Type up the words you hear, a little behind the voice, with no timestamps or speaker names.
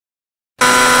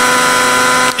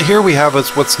Here we have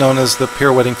what's known as the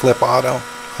Pirouetting Flip Auto.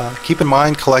 Keep in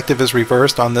mind collective is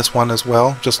reversed on this one as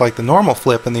well, just like the normal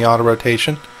flip in the auto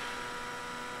rotation.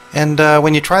 And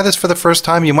when you try this for the first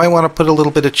time, you might want to put a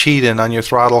little bit of cheat in on your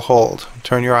throttle hold.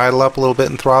 Turn your idle up a little bit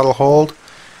and throttle hold,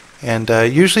 and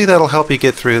usually that'll help you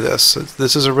get through this.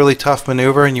 This is a really tough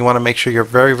maneuver, and you want to make sure you're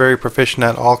very, very proficient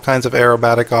at all kinds of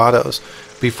aerobatic autos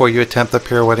before you attempt the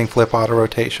pirouetting flip auto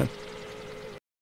rotation.